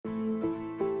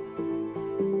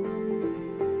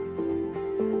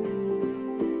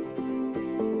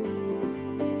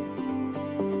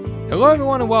Hello,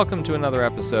 everyone, and welcome to another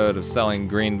episode of Selling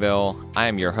Greenville. I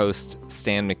am your host,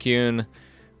 Stan McCune,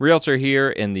 realtor here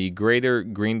in the greater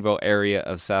Greenville area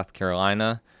of South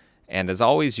Carolina. And as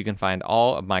always, you can find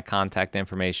all of my contact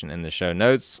information in the show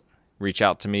notes. Reach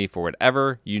out to me for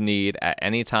whatever you need at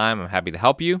any time. I'm happy to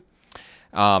help you.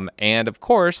 And of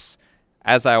course,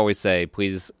 as I always say,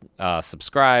 please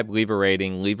subscribe, leave a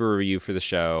rating, leave a review for the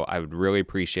show. I would really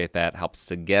appreciate that. It helps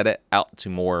to get it out to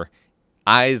more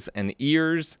eyes and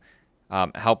ears.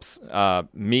 Helps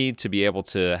me to be able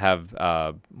to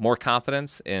have more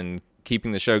confidence in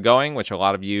keeping the show going, which a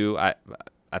lot of you, I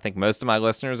think most of my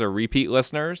listeners are repeat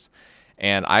listeners,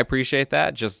 and I appreciate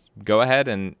that. Just go ahead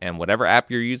and whatever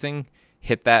app you're using,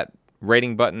 hit that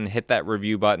rating button, hit that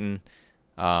review button,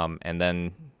 and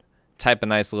then type a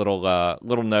nice little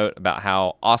note about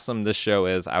how awesome this show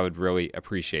is. I would really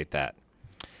appreciate that.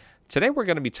 Today we're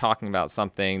going to be talking about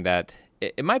something that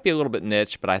it might be a little bit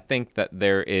niche, but I think that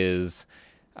there is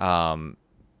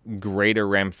greater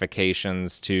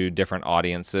ramifications to different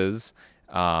audiences.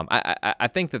 I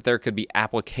think that there could be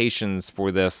applications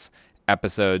for this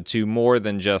episode to more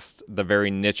than just the very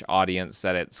niche audience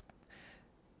that it's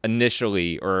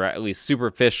initially or at least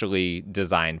superficially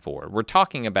designed for. We're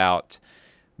talking about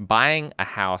buying a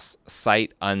house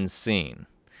sight unseen.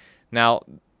 Now,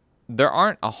 there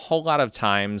aren't a whole lot of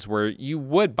times where you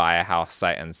would buy a house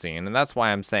sight unseen, and that's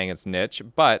why I'm saying it's niche,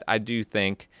 but I do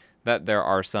think that there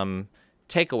are some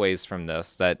takeaways from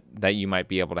this that you might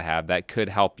be able to have that could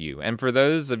help you. And for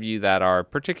those of you that are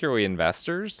particularly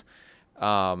investors,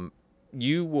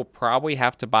 you will probably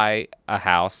have to buy a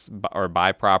house or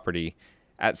buy property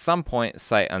at some point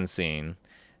sight unseen,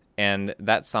 and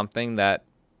that's something that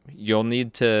you'll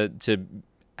need to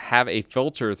have a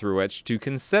filter through which to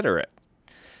consider it.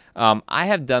 I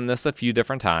have done this a few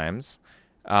different times.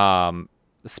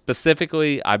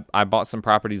 Specifically, I bought some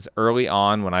properties early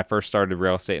on when I first started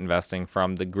real estate investing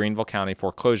from the Greenville County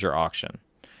foreclosure auction.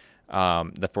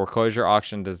 The foreclosure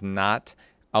auction does not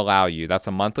allow you. That's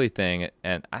a monthly thing,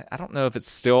 and I don't know if it's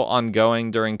still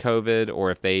ongoing during COVID or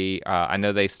if they, I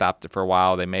know they stopped it for a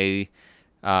while. They may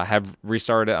have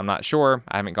restarted it. I'm not sure.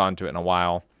 I haven't gone to it in a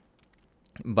while.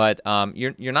 But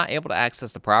you're not able to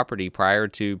access the property prior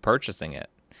to purchasing it.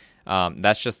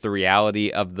 That's just the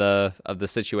reality of the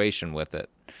situation with it.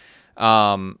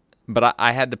 But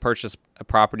I had to purchase a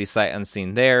property sight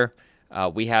unseen there.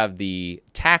 We have the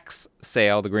tax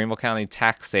sale, the Greenville County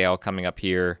tax sale coming up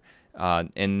here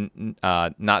in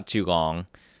not too long.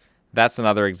 That's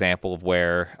another example of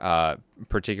where,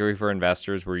 particularly for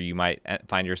investors, where you might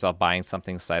find yourself buying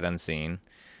something sight unseen.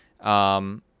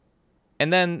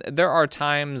 And then there are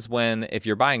times when if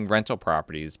you're buying rental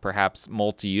properties, perhaps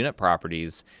multi-unit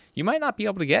properties, you might not be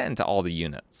able to get into all the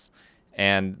units.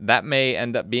 And that may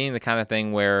end up being the kind of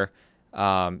thing where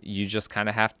you just kind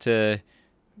of have to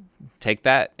take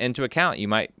that into account. You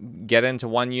might get into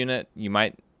one unit, you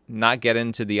might not get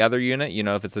into the other unit,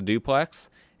 if it's a duplex,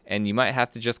 and you might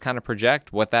have to just kind of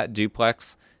project what that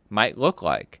duplex might look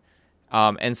like.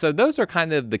 And so those are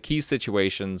kind of the key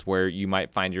situations where you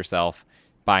might find yourself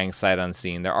buying sight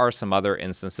unseen. There are some other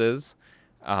instances,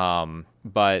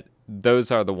 but those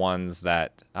are the ones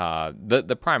that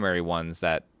the primary ones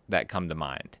that come to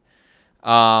mind.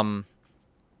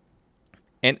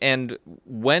 And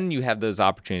when you have those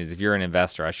opportunities, if you're an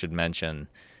investor, I should mention,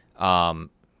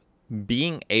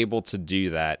 being able to do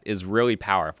that is really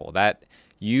powerful. That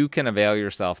you can avail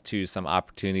yourself to some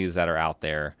opportunities that are out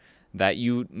there that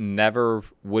you never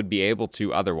would be able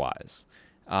to otherwise.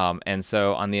 And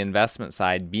so on the investment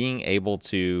side, being able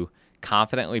to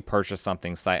confidently purchase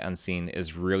something sight unseen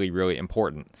is really, really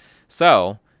important.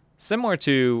 So similar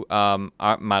to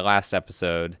my last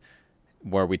episode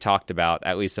where we talked about,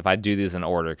 at least if I do these in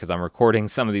order, because I'm recording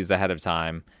some of these ahead of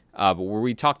time, but where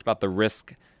we talked about the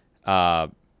risk,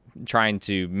 trying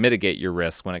to mitigate your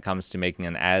risk when it comes to making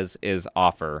an as-is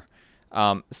offer.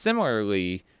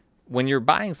 Similarly, when you're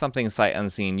buying something sight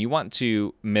unseen, you want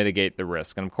to mitigate the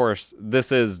risk. And of course,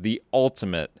 this is the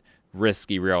ultimate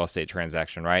risky real estate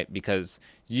transaction, right? Because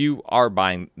you are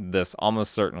buying this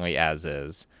almost certainly as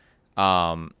is.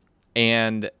 And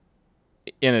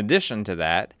in addition to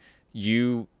that,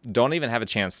 you don't even have a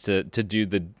chance to do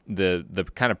the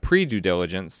kind of pre-due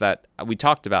diligence that we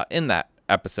talked about in that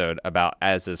episode about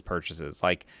as is purchases.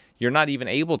 Like, you're not even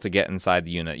able to get inside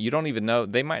the unit. You don't even know.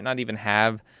 They might not even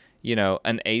have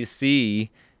an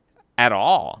AC at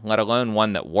all, let alone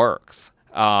one that works.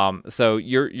 So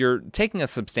you're taking a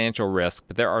substantial risk,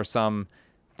 but there are some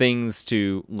things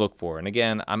to look for. And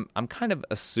again, I'm kind of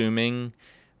assuming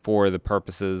for the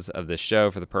purposes of this show,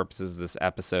 for the purposes of this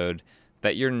episode,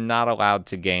 that you're not allowed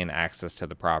to gain access to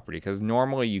the property, because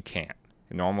normally you can't.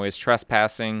 normally is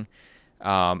trespassing,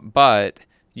 but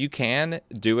you can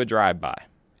do a drive-by.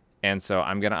 And so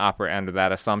I'm going to operate under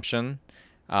that assumption.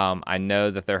 I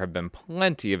know that there have been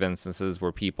plenty of instances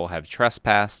where people have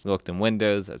trespassed, looked in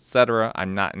windows, etc.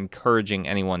 I'm not encouraging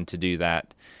anyone to do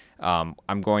that.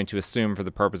 I'm going to assume for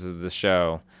the purposes of the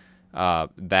show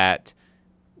that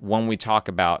when we talk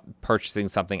about purchasing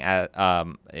something at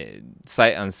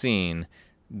sight unseen,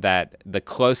 that the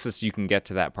closest you can get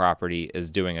to that property is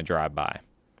doing a drive-by.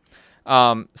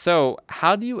 So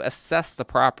how do you assess the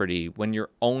property when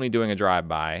you're only doing a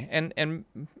drive-by? And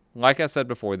like I said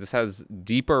before, this has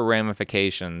deeper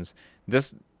ramifications.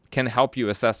 This can help you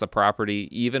assess a property,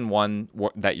 even one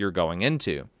that you're going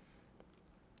into.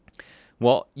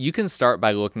 Well, you can start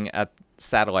by looking at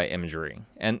satellite imagery.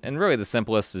 And really the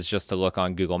simplest is just to look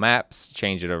on Google Maps,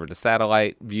 change it over to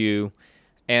satellite view,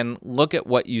 and look at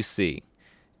what you see.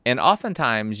 And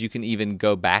oftentimes you can even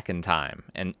go back in time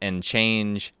and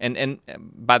change. And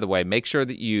by the way, make sure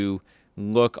that you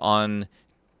look on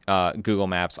Google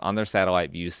Maps on their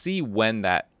satellite view, see when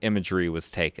that imagery was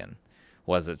taken.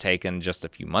 Was it taken just a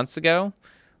few months ago,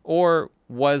 or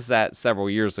was that several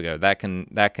years ago? That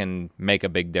can make a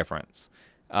big difference.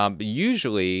 But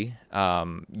usually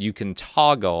you can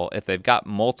toggle, if they've got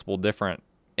multiple different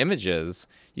images,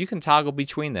 you can toggle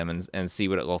between them and see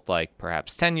what it looked like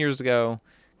perhaps 10 years ago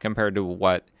compared to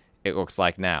what it looks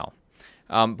like now.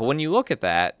 But when you look at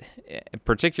that,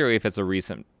 particularly if it's a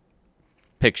recent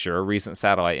picture, a recent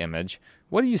satellite image,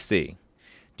 what do you see?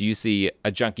 Do you see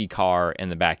a junky car in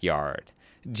the backyard?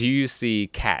 Do you see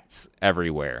cats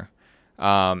everywhere?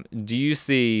 Do you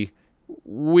see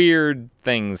weird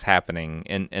things happening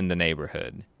in the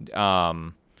neighborhood?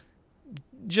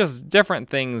 Just different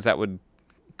things that would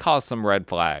cause some red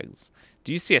flags.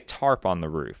 Do you see a tarp on the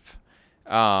roof?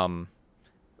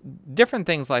 Different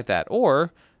things like that.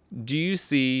 Or do you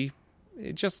see,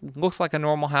 it just looks like a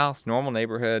normal house, normal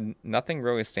neighborhood, nothing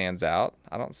really stands out.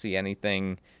 I don't see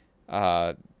anything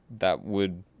that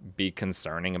would be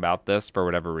concerning about this for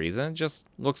whatever reason. It just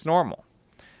looks normal.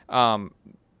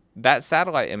 That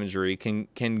satellite imagery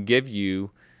can give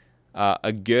you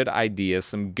a good idea,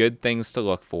 some good things to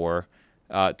look for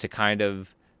to kind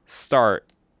of start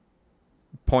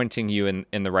pointing you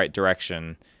in the right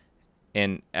direction,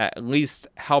 and at least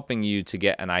helping you to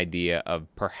get an idea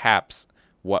of perhaps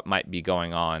what might be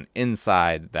going on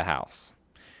inside the house.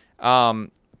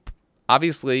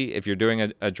 Obviously, if you're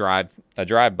doing a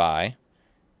drive-by,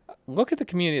 look at the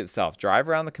community itself. Drive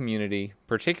around the community,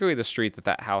 particularly the street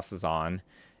that house is on,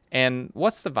 and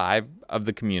what's the vibe of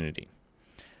the community?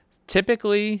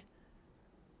 Typically,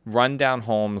 rundown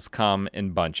homes come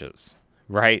in bunches,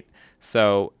 right?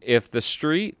 So if the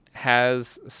street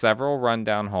has several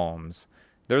rundown homes,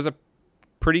 there's a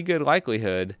pretty good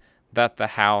likelihood that the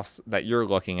house that you're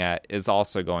looking at is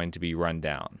also going to be run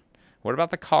down. What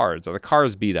about the cars? Are the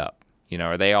cars beat up?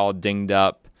 Are they all dinged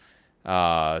up,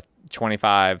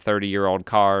 25, 30-year-old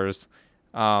cars?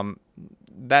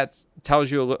 That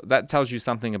tells you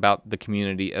something about the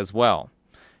community as well.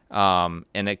 And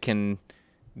it can,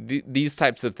 these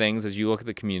types of things, as you look at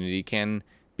the community, can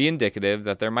be indicative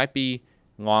that there might be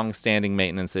long-standing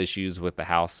maintenance issues with the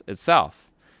house itself.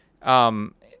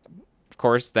 Of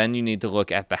course, then you need to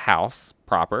look at the house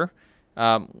proper,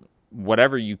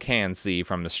 whatever you can see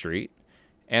from the street.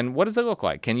 And what does it look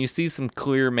like? Can you see some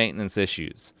clear maintenance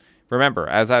issues? Remember,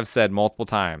 as I've said multiple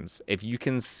times, if you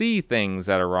can see things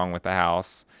that are wrong with the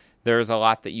house, there's a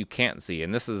lot that you can't see.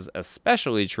 And this is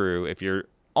especially true if you're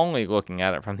only looking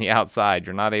at it from the outside.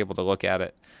 You're not able to look at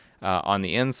it on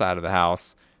the inside of the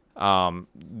house.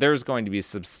 There's going to be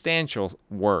substantial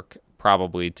work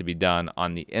probably to be done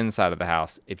on the inside of the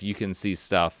house if you can see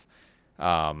stuff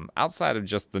outside of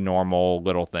just the normal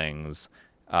little things,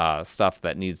 stuff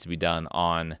that needs to be done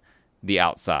on the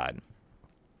outside.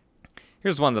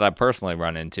 Here's one that I personally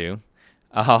run into.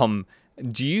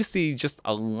 Do you see just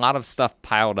a lot of stuff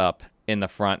piled up in the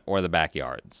front or the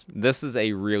backyards? This is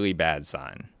a really bad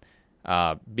sign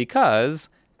because,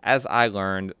 as I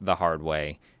learned the hard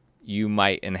way, you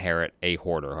might inherit a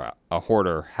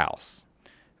hoarder house.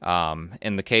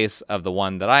 In the case of the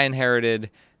one that I inherited,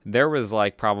 there was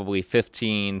like probably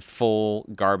 15 full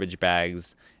garbage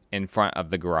bags in front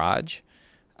of the garage.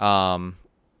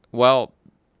 Well,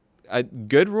 a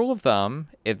good rule of thumb,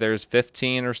 if there's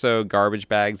 15 or so garbage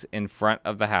bags in front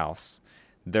of the house,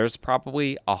 there's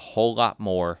probably a whole lot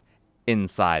more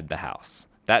inside the house.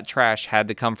 That trash had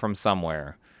to come from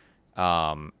somewhere.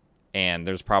 And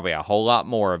there's probably a whole lot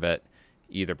more of it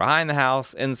either behind the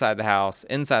house, inside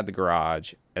the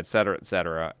garage, etc.,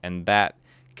 etc. And that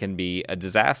can be a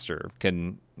disaster,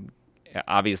 can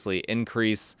obviously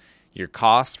increase your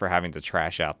costs for having to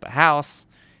trash out the house.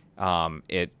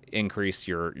 It increased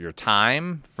your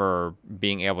time for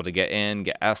being able to get in,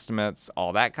 get estimates,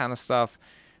 all that kind of stuff.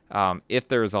 If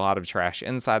there's a lot of trash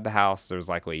inside the house, there's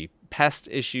likely pest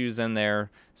issues in there.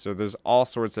 So there's all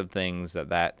sorts of things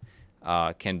that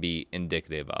can be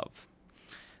indicative of.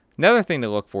 Another thing to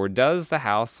look for, does the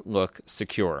house look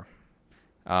secure?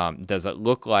 Does it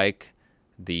look like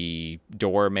the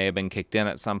door may have been kicked in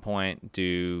at some point?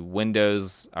 Are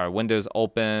windows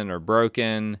open or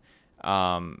broken?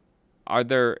 Are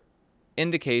there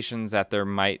indications that there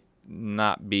might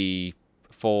not be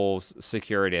full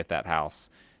security at that house,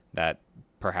 that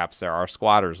perhaps there are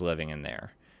squatters living in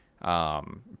there?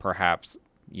 Perhaps,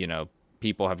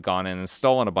 people have gone in and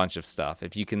stolen a bunch of stuff.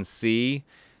 If you can see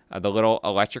the little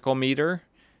electrical meter,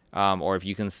 or if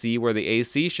you can see where the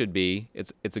AC should be,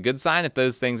 it's a good sign if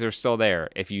those things are still there.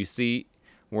 If you see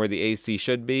where the AC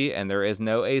should be and there is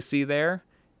no AC there,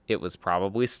 it was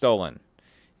probably stolen.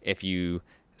 If you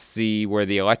see where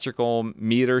the electrical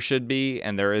meter should be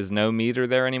and there is no meter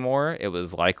there anymore, it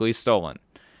was likely stolen.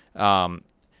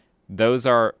 Those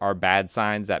are bad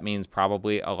signs. That means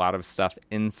probably a lot of stuff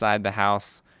inside the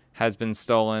house has been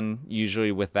stolen.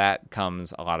 Usually with that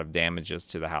comes a lot of damages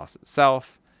to the house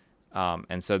itself.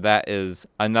 And so that is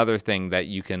another thing that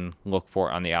you can look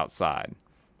for on the outside.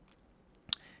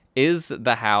 Is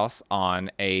the house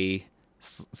on a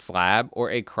slab or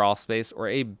a crawl space or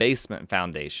a basement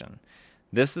foundation?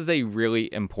 This is a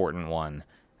really important one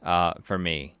for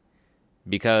me,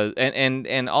 because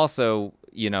and also,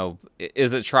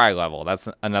 is it tri-level? That's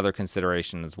another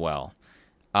consideration as well.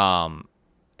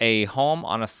 A home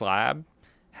on a slab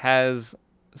has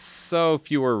so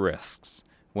fewer risks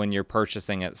when you're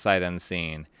purchasing it sight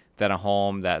unseen than a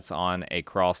home that's on a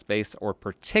crawl space, or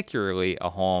particularly a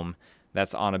home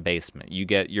that's on a basement.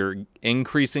 You're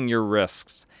increasing your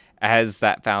risks as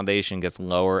that foundation gets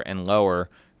lower and lower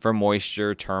for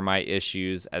moisture, termite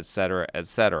issues, etc.,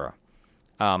 etc.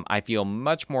 I feel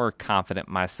much more confident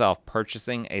myself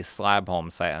purchasing a slab home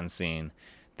sight unseen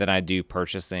than I do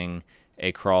purchasing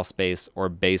a crawl space or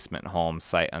basement home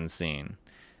sight unseen.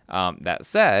 That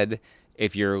said,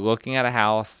 if you're looking at a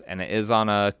house and it is on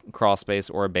a crawl space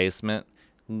or a basement,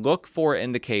 look for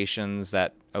indications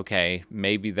that, okay,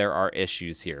 maybe there are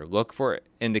issues here. Look for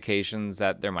indications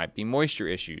that there might be moisture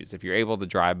issues. If you're able to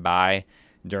drive by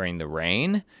during the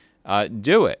rain,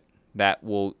 do it. That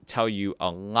will tell you a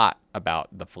lot about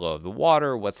the flow of the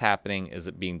water, what's happening. Is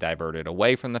it being diverted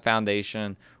away from the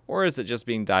foundation, or is it just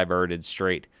being diverted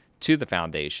straight to the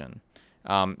foundation?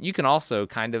 You can also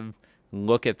kind of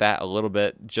look at that a little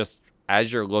bit just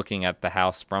as you're looking at the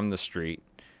house from the street.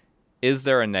 Is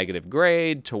there a negative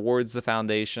grade towards the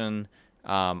foundation,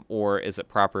 or is it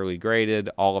properly graded?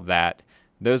 All of that.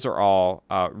 Those are all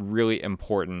really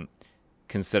important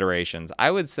considerations. I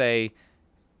would say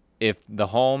if the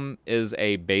home is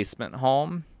a basement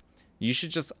home, you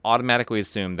should just automatically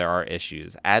assume there are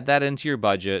issues. Add that into your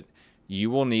budget.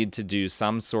 You will need to do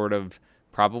some sort of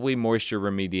probably moisture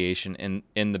remediation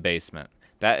in the basement.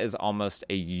 That is almost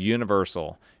a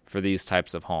universal for these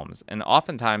types of homes. And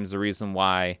oftentimes the reason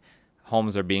why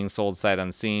homes are being sold sight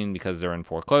unseen because they're in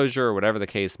foreclosure or whatever the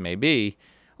case may be,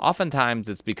 oftentimes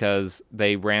it's because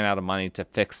they ran out of money to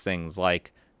fix things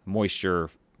like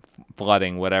moisture,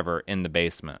 flooding, whatever in the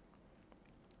basement.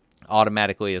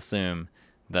 Automatically assume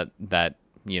that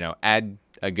add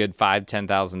a good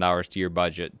 $5,000-$10,000 to your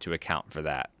budget to account for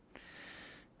that.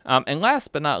 And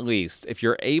last but not least, if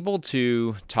you're able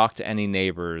to talk to any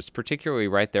neighbors, particularly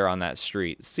right there on that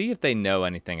street, see if they know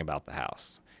anything about the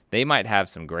house. They might have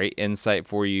some great insight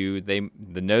for you. The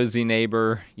nosy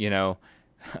neighbor,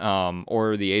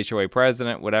 or the HOA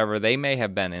president, whatever, they may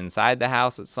have been inside the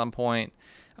house at some point,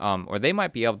 or they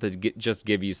might be able to just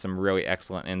give you some really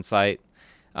excellent insight.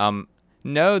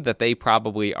 Know that they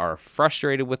probably are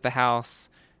frustrated with the house,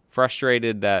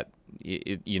 frustrated that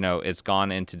it's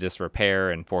gone into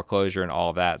disrepair and foreclosure and all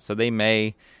of that. So they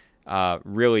may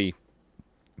really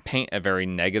paint a very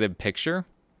negative picture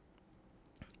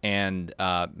and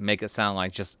make it sound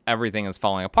like just everything is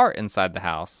falling apart inside the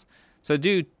house. So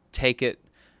do take it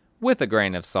with a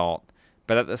grain of salt,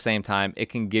 but at the same time, it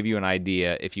can give you an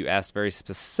idea. If you ask very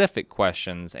specific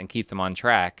questions and keep them on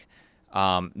track,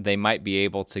 they might be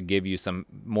able to give you some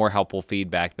more helpful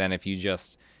feedback than if you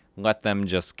just let them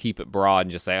just keep it broad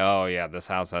and just say, oh yeah, this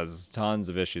house has tons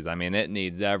of issues. I mean, it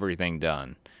needs everything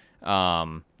done.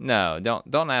 No,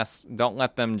 don't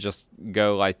let them just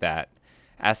go like that.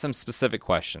 Ask them specific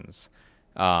questions.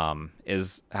 How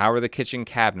are the kitchen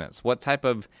cabinets? What type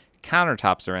of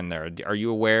countertops are in there? Are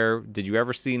you aware? Did you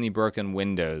ever see any broken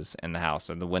windows in the house?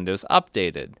 Are the windows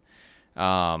updated?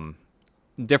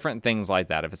 different things like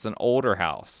that. If it's an older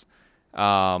house,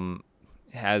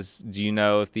 do you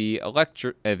know if the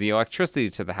electricity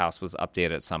to the house was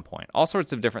updated at some point? All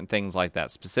sorts of different things like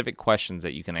that, specific questions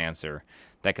that you can answer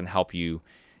that can help you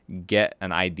get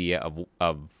an idea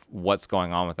of what's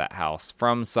going on with that house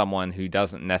from someone who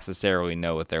doesn't necessarily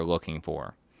know what they're looking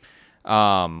for,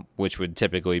 which would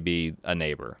typically be a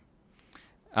neighbor.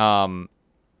 And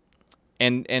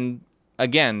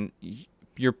again,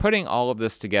 you're putting all of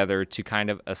this together to kind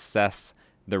of assess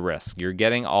the risk. You're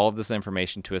getting all of this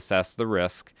information to assess the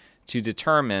risk, to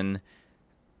determine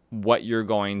what you're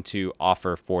going to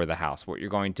offer for the house, what you're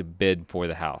going to bid for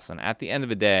the house. And at the end of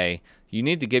the day, you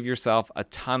need to give yourself a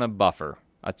ton of buffer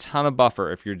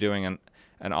if you're doing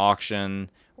an auction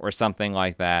or something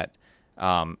like that,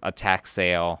 a tax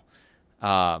sale.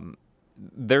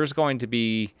 There's going to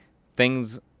be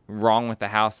things wrong with the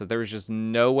house that there's just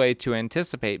no way to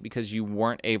anticipate because you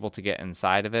weren't able to get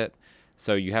inside of it.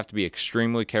 So you have to be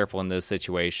extremely careful in those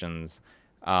situations.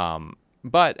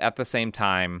 But at the same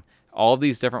time, all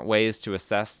these different ways to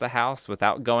assess the house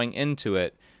without going into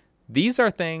it, these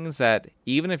are things that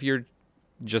even if you're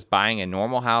just buying a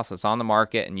normal house that's on the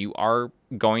market and you are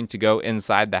going to go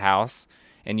inside the house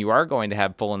and you are going to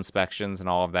have full inspections and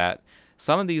all of that,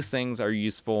 some of these things are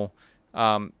useful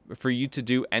for you to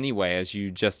do anyway as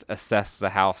you just assess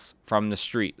the house from the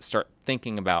street. Start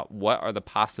thinking about what are the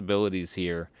possibilities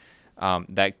here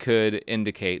that could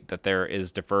indicate that there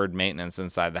is deferred maintenance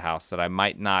inside the house that I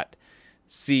might not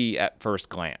see at first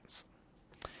glance.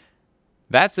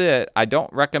 That's it. I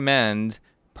don't recommend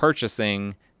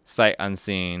purchasing sight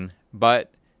unseen,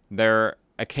 but there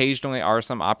occasionally are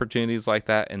some opportunities like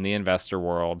that in the investor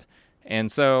world. And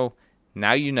so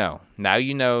now you know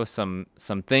some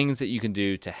things that you can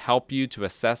do to help you to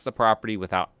assess the property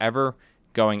without ever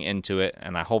going into it.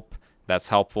 And I hope that's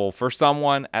helpful for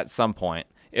someone at some point.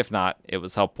 If not, it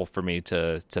was helpful for me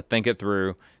to think it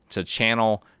through, to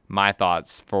channel my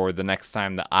thoughts for the next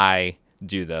time that I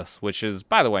do this, which is,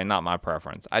 by the way, not my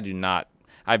preference.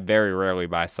 I very rarely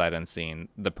buy sight unseen.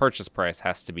 The purchase price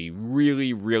has to be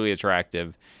really, really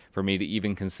attractive for me to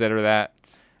even consider that.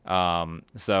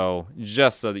 So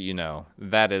just so that you know,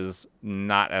 that is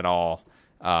not at all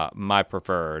my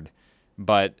preferred.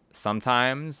 But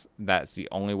sometimes that's the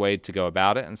only way to go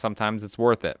about it, and sometimes it's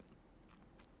worth it.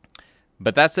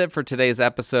 But that's it for today's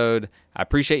episode. I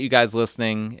appreciate you guys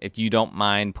listening. If you don't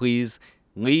mind, please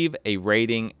leave a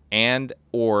rating and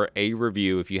or a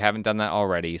review if you haven't done that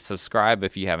already. Subscribe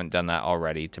if you haven't done that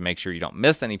already to make sure you don't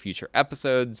miss any future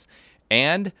episodes.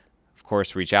 And, of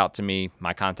course, reach out to me.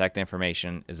 My contact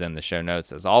information is in the show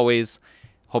notes as always.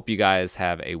 Hope you guys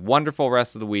have a wonderful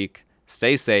rest of the week.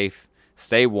 Stay safe,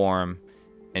 stay warm,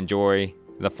 enjoy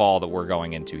the fall that we're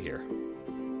going into here.